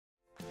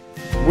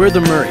We're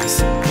the Murrays,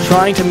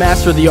 trying to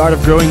master the art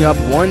of growing up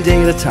one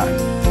day at a time.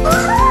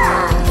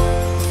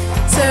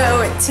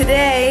 So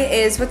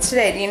today is, what's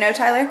today? Do you know,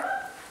 Tyler?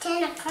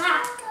 10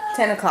 o'clock.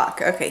 10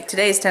 o'clock. Okay,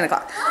 today is 10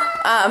 o'clock.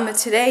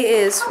 Today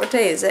is, what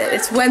day is it?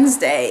 It's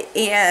Wednesday,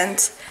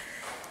 and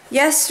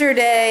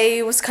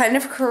yesterday was kind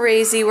of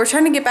crazy. We're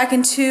trying to get back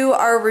into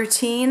our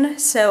routine,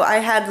 so I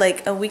had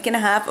like a week and a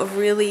half of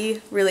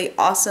really, really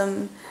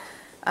awesome.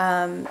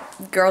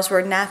 Girls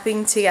were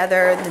napping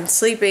together and then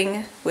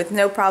sleeping with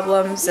no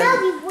problems, and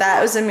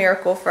that was a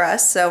miracle for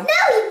us. So. No,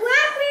 we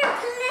weren't.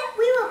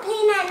 We were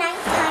playing at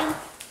nighttime.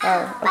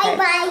 Oh, okay.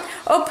 Bye-bye.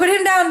 Oh, put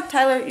him down,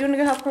 Tyler. You want to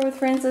go help her with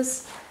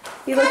Francis?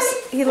 He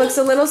looks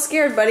a little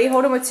scared, buddy.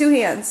 Hold him with 2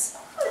 hands.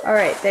 All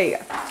right, there you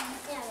go.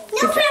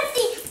 No,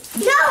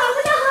 Francie. No,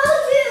 I'm gonna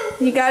hold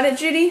you. You got it,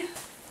 Judy?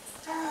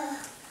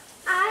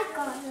 I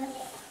got it.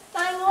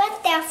 You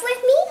want that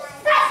with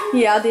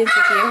me? Yeah, I'll do it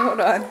with you.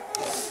 Hold on.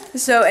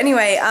 So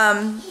anyway,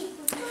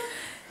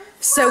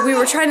 so we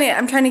were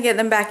I'm trying to get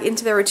them back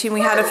into their routine.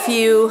 We had a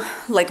few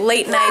like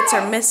late nights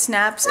or missed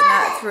snaps, and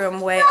that threw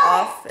them way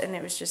off, and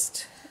it was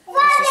just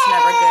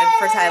never good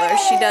for Tyler.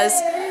 She does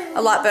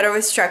a lot better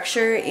with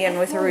structure and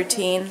with her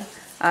routine.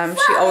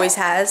 She always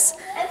has.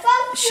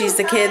 She's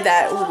the kid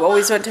that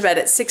always went to bed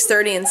at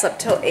 6:30 and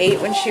slept till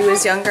 8 when she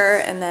was younger,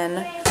 and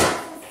then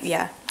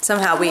yeah,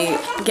 somehow we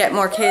get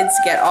more kids,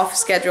 get off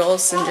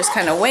schedules, and just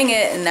kind of wing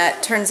it, and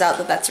that turns out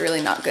that that's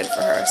really not good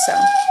for her. So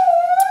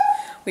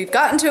we've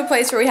gotten to a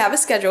place where we have a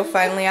schedule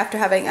finally after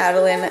having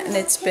Adeline, and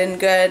it's been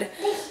good.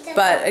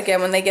 But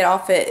again, when they get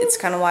off it, it's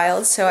kind of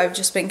wild. So I've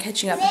just been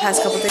catching up the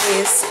past couple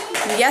days.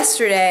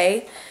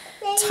 Yesterday,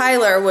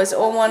 Tyler was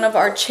on one of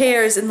our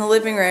chairs in the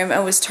living room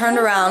and was turned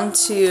around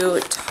to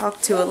talk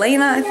to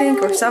Elena, I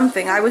think, or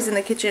something. I was in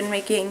the kitchen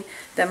making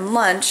them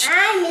lunch,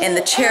 and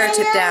the chair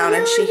tipped down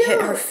and she hit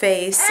her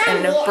face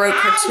and broke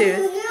her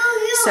tooth.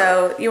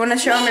 So, you want to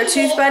show them your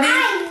tooth, buddy?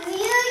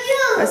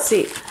 Let's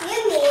see.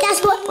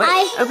 That's what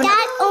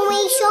Dad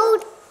only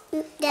showed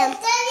them.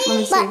 Let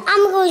me see. But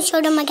I'm going to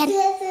show them again.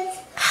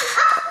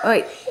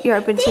 Wait, you're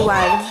open too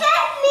wide.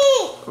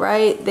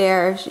 Right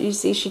there, you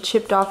see she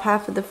chipped off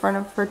half of the front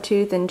of her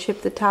tooth and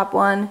chipped the top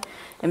one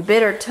and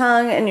bit her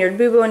tongue and your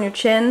boo-boo on your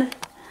chin.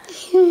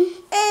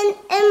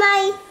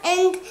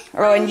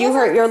 And you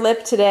hurt your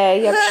lip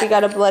today. Yep, she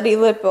got a bloody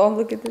lip. Oh,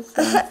 look at this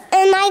thing.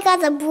 And I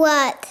got the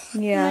blood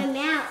yeah. in my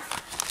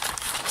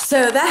mouth.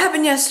 So that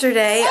happened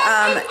yesterday.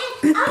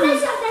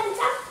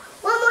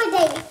 One more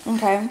day.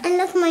 Okay. And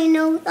look my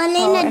nose.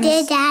 Elena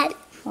did that.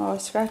 Oh, a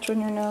scratch on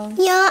your nose.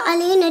 Yeah,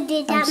 Elena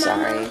did that. I'm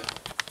sorry.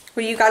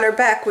 Well, you got her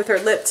back with her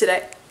lip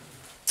today.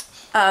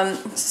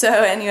 So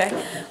anyway,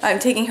 I'm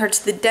taking her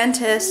to the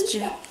dentist.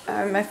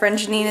 My friend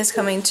Janine is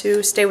coming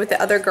to stay with the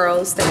other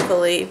girls,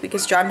 thankfully,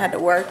 because John had to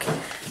work.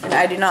 And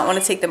I do not want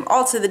to take them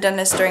all to the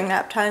dentist during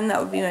nap time. That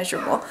would be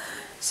miserable.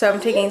 So I'm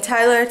taking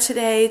Tyler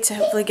today to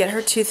hopefully get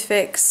her tooth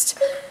fixed.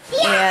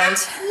 And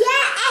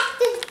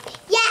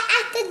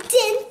at the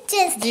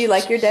dentist. Do you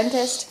like your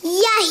dentist?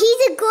 Yeah,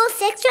 he's a good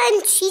fixer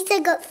and she's a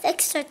good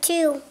fixer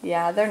too.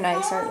 Yeah, they're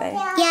nice, aren't they?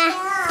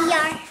 Yeah, they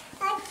are.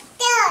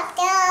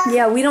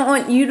 Yeah, we don't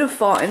want you to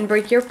fall and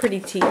break your pretty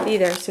teeth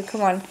either, so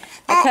come on.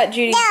 I cut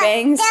Judy's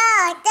bangs,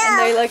 and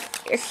they look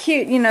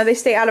cute. You know, they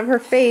stay out of her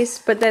face,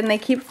 but then they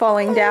keep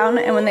falling down,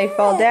 and when they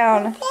fall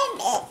down,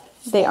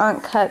 they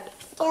aren't cut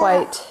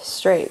quite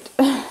straight.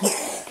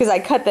 Because I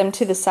cut them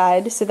to the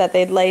side so that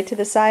they'd lay to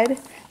the side.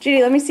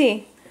 Judy, let me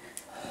see.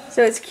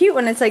 So it's cute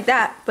when it's like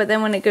that, but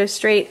then when it goes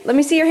straight, let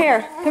me see your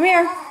hair. Come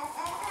here.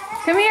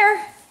 Come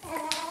here.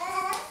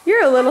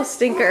 You're a little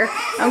stinker.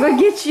 I'm going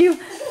to get you.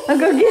 I'm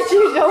going to get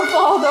you. Don't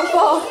fall. Don't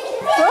fall.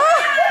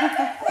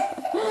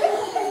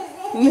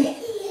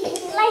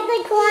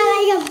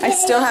 I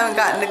still haven't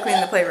gotten to clean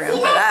the playroom,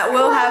 but that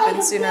will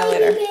happen sooner or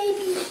later.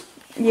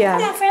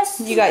 Yeah.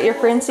 You got your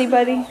Frenzy,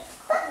 buddy?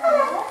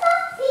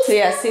 So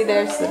yeah, see,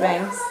 there's the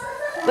bangs.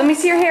 Let me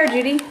see your hair,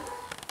 Judy.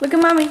 Look at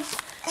mommy.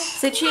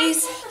 Say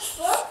cheese.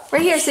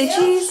 Right here, say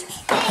cheese.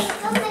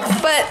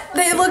 But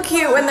they look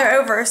cute when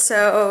they're over,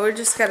 so we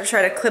just gotta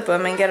try to clip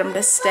them and get them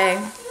to stay.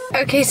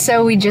 Okay,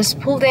 so we just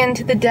pulled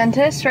into the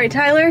dentist, right,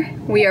 Tyler?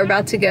 We are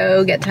about to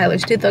go get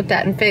Tyler's tooth looked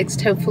at and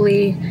fixed.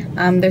 Hopefully,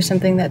 there's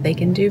something that they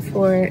can do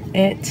for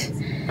it.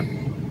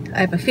 I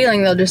have a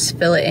feeling they'll just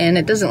fill it in.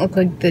 It doesn't look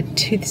like the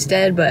tooth's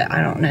dead, but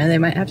I don't know. They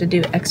might have to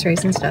do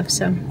x-rays and stuff,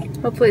 so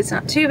hopefully it's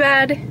not too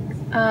bad.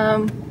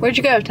 Where'd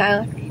you go,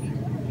 Tyler?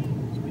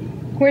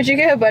 Where'd you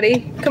go,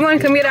 buddy? Come on,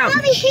 come get out.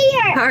 Over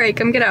here. All right,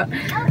 come get out.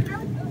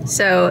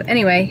 So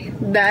anyway,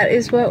 that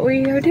is what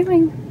we are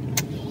doing.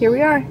 Here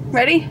we are.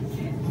 Ready?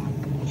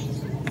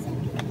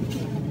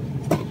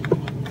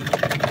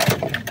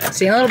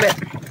 See you in a little bit.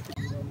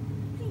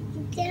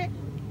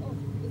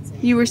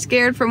 You were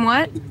scared from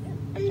what?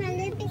 I'm a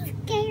little bit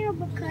scared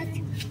because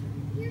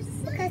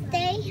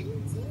they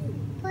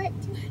put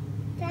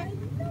that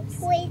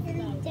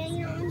poison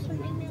thing onto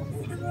my mouth.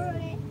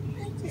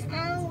 I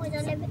was a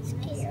little bit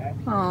scared.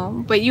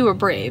 Oh, but you were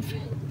brave.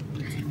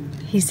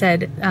 He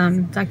said,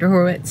 Dr.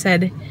 Horowitz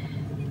said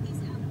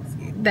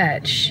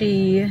that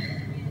she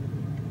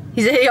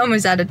He said he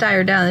almost had to tie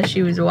her down, that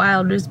she was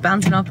wild, just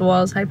bouncing off the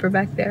walls, hyper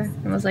back there.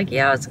 And I was like,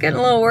 yeah, I was getting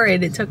a little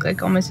worried. It took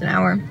like almost an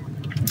hour.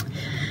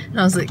 And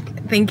I was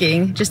like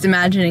thinking, just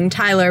imagining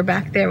Tyler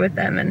back there with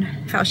them and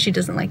how she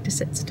doesn't like to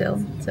sit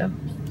still. So,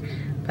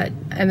 but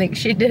I think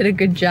she did a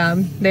good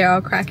job. They're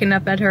all cracking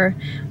up at her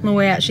on the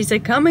way out. She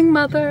said, "Coming,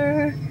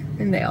 mother."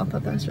 And they all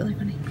thought that was really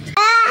funny.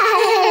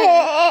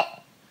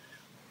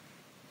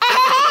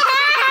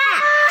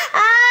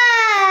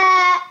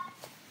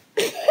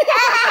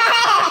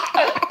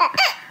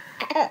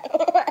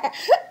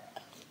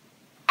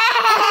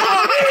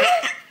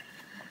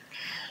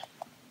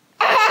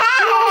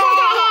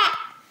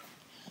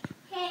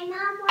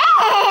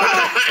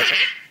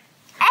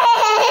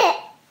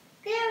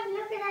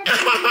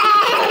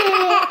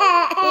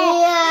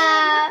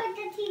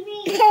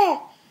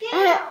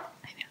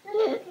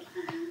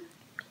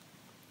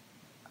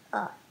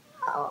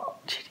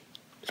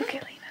 Look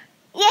at Lena.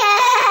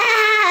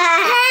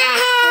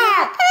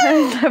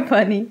 That's so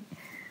funny.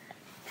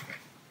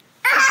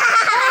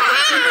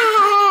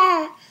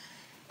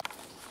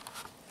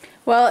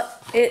 Well,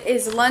 it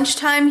is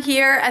lunchtime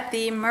here at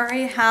the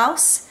Murray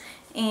house,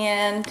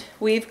 and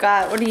we've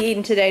got, what are you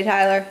eating today,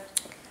 Tyler?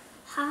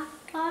 Hot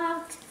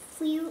dogs,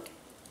 fruit,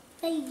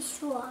 veggie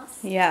straws.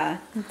 Yeah,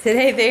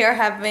 today they are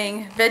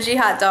having veggie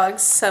hot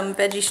dogs, some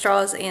veggie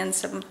straws, and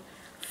some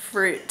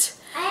fruit.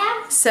 I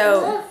have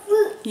So,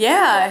 fruit.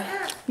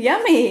 yeah,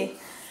 yummy.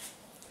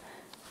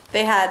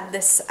 They had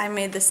this, I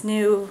made this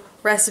new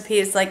recipe.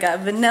 It's like a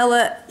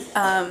vanilla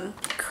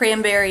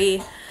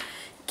cranberry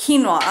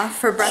quinoa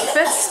for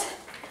breakfast.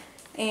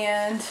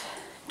 And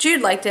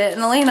Jude liked it,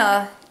 and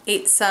Elena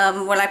ate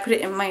some when I put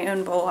it in my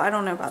own bowl. I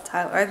don't know about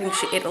Tyler. I think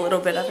she ate a little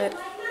bit of it.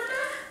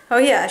 Oh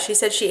yeah, she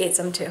said she ate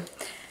some too.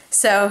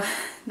 So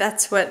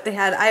that's what they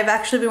had. I've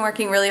actually been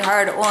working really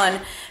hard on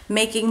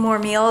making more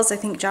meals. I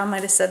think John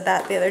might have said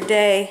that the other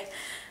day.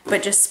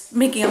 But just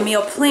making a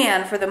meal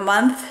plan for the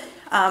month.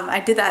 I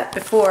did that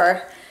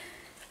before.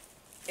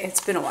 It's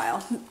been a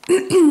while.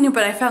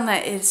 But I found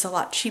that it's a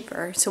lot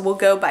cheaper. So we'll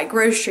go buy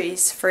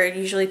groceries for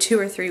usually 2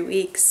 or 3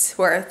 weeks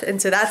worth.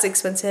 And so that's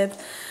expensive.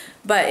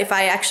 But if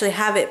I actually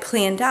have it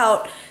planned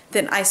out,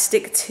 then I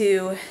stick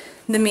to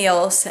the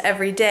meals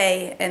every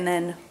day, and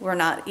then we're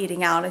not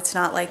eating out. It's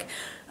not like,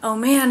 oh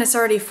man, it's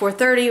already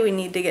 4:30, we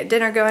need to get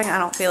dinner going. I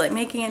don't feel like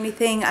making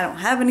anything. I don't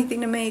have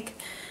anything to make.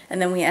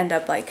 And then we end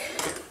up like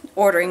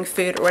ordering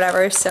food or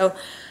whatever. So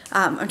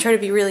I'm trying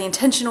to be really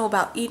intentional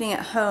about eating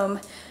at home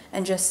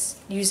and just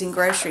using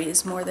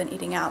groceries more than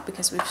eating out,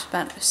 because we've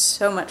spent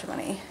so much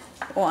money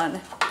on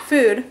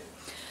food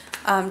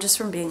just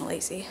from being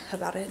lazy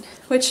about it,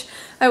 which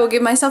I will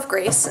give myself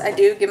grace. I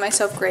do give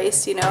myself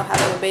grace. You know,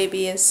 having a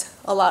baby is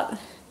a lot,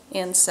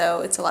 and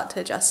so it's a lot to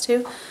adjust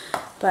to.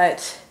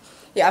 But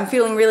yeah, I'm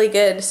feeling really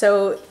good.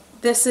 So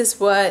this is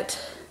what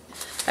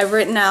I've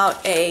written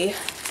out, a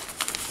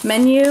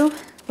menu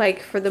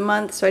like for the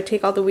month. So I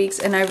take all the weeks,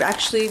 and I've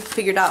actually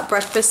figured out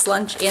breakfast,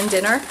 lunch, and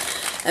dinner.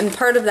 And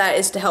part of that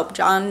is to help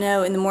John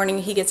know in the morning.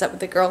 He gets up with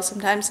the girls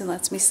sometimes and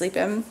lets me sleep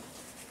in.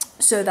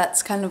 So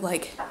that's kind of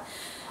like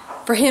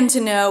for him to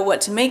know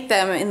what to make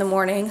them in the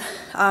morning,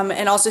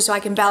 and also so I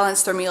can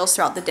balance their meals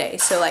throughout the day.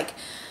 So like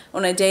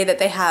on a day that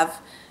they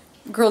have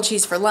grilled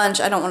cheese for lunch,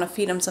 I don't want to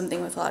feed them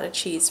something with a lot of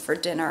cheese for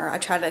dinner. I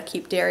try to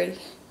keep dairy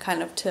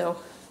kind of to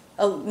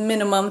a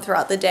minimum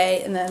throughout the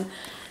day. And then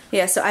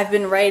yeah, so I've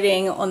been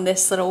writing on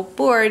this little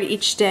board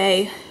each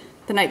day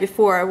the night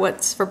before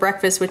what's for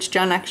breakfast, which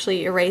John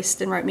actually erased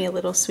and wrote me a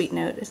little sweet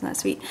note. Isn't that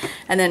sweet?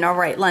 And then I'll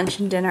write lunch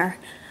and dinner,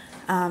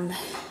 and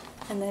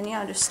then yeah,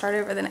 I'll just start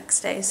over the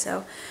next day.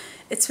 So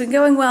it's been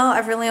going well.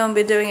 I've really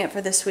only been doing it for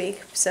this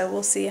week, so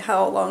we'll see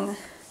how long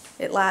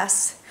it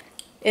lasts.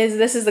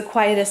 This is the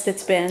quietest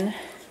it's been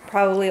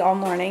probably all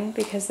morning,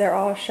 because they're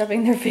all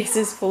shoving their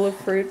faces full of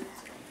fruit.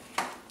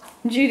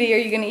 Judy, are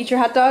you gonna eat your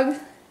hot dog?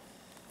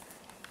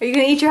 Are you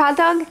gonna eat your hot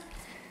dog? You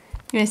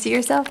gonna see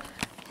yourself?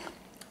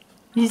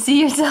 You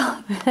see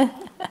yourself?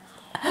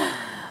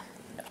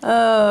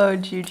 Oh,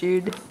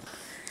 Jude.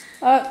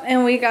 Oh,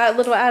 and we got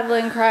little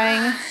Adeline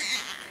crying.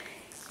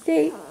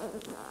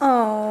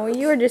 Oh,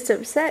 you were just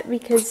upset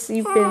because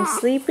you've been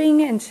sleeping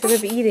instead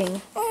of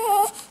eating.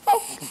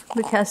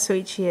 Look how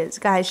sweet she is.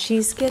 Guys,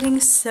 she's getting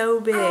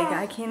so big.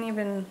 I can't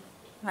even.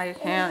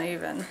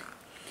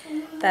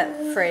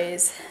 That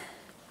phrase.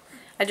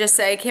 I just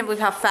say, I can't believe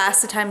how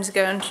fast the time's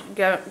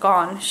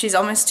gone. She's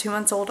almost 2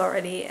 months old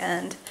already,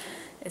 and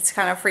it's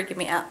kind of freaking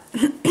me out.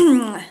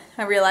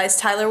 I realized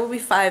Tyler will be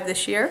 5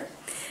 this year,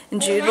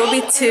 and Jude will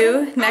be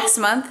 2 next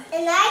month.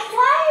 And I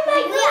tried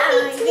my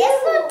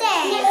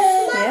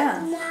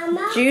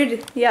Yeah.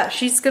 Jude, yeah,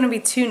 she's going to be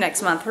 2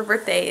 next month. Her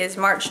birthday is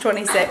March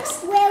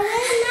 26th. Well,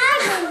 we're not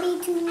going to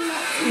be 2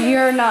 next month.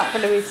 You're not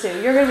going to be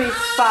 2. You're going to be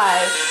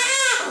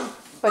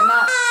 5, but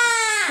not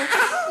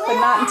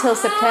until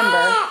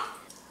September.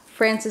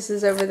 Francis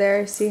is over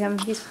there. See him?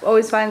 He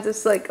always finds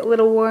this like a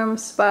little warm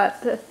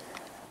spot.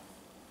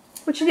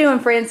 What you doing,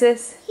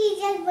 Francis? He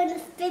just want to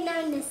spin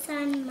on the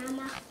sun,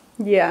 Mama.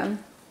 Yeah,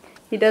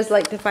 he does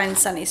like to find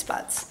sunny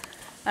spots.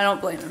 I don't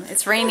blame him.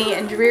 It's rainy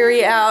and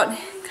dreary out,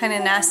 kind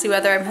of nasty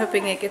weather. I'm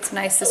hoping it gets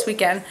nice this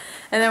weekend.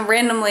 And then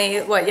randomly,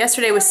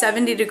 yesterday was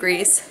 70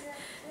 degrees.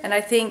 And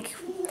I think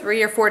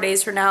 3 or 4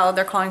 days from now,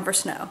 they're calling for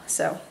snow.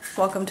 So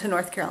welcome to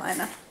North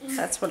Carolina.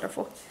 That's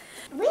wonderful.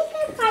 We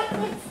can fight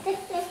with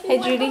sticks if Hey,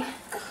 Judy.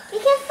 We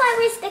can fight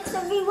with sticks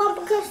if we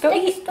want because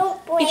sticks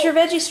don't break. Eat your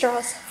veggie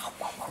straws.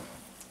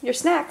 Your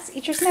snacks.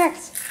 Eat your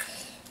snacks.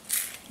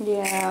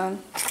 Yeah.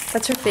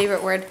 That's her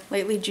favorite word.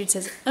 Lately, Jude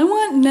says, I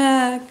want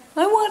knack.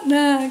 I want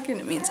knack. And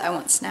it means I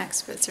want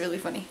snacks, but it's really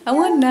funny. I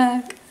want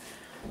knack.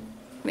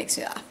 Makes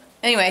me laugh.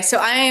 Anyway, so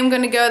I am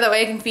going to go. That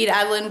way I can feed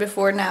Adeline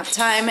before nap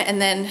time.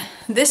 And then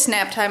this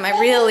nap time, I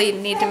really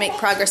need to make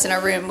progress in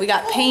our room. We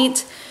got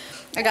paint.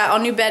 I got all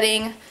new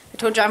bedding. I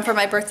told John for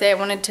my birthday I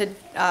wanted to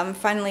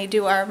finally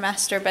do our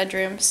master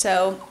bedroom.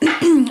 So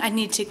I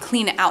need to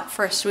clean it out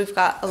first. We've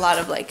got a lot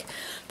of like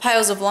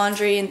piles of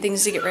laundry and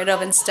things to get rid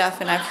of and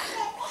stuff. And I've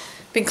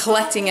been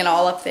collecting it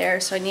all up there.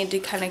 So I need to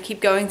kind of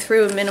keep going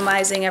through and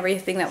minimizing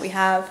everything that we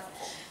have.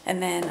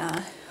 And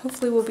then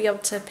hopefully we'll be able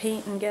to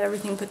paint and get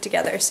everything put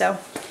together. So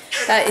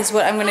that is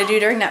what I'm going to do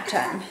during nap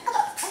time.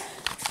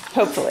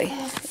 Hopefully.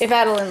 If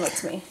Adeline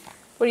lets me.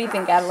 What do you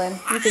think, Adeline?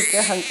 You think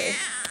you're hungry?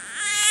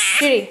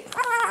 Judy,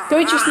 go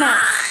eat your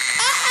snack.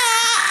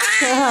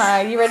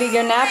 You ready to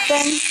go nap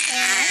then?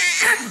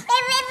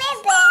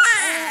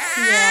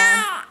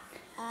 Yeah.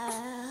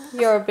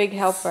 You're a big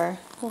helper.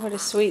 Oh, what a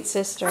sweet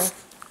sister.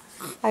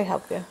 I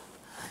help you.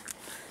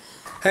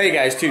 Hey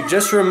guys, too,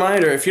 just a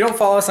reminder, if you don't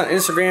follow us on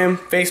Instagram,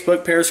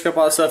 Facebook, Periscope,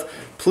 all that stuff,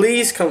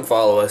 please come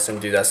follow us and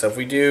do that stuff.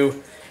 We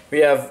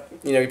have,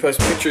 we post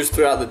pictures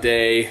throughout the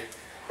day.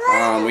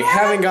 We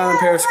haven't gone on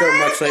Periscope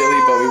much lately,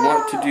 but we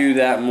want to do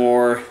that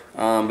more.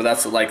 But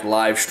that's like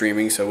live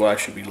streaming, so we'll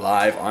actually be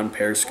live on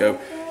Periscope,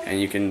 and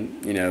you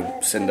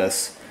can, send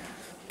us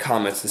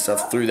comments and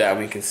stuff through that, and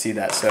we can see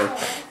that. So,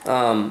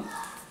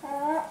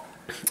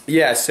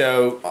 yeah,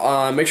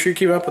 so make sure you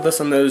keep up with us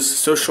on those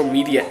social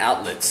media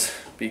outlets,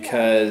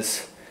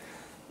 because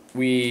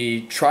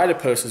we try to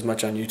post as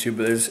much on YouTube,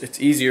 but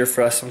it's easier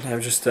for us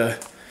sometimes just to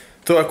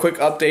throw a quick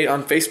update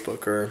on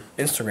Facebook or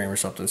Instagram or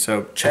something.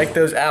 So check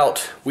those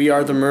out. We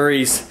are the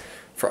Murrays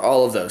for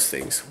all of those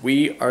things.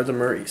 We are the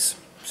Murrays.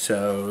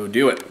 So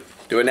do it.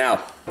 Do it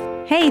now.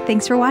 Hey,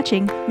 thanks for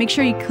watching. Make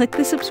sure you click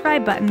the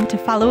subscribe button to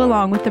follow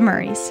along with the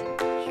Murrays.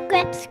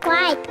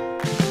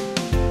 Subscribe.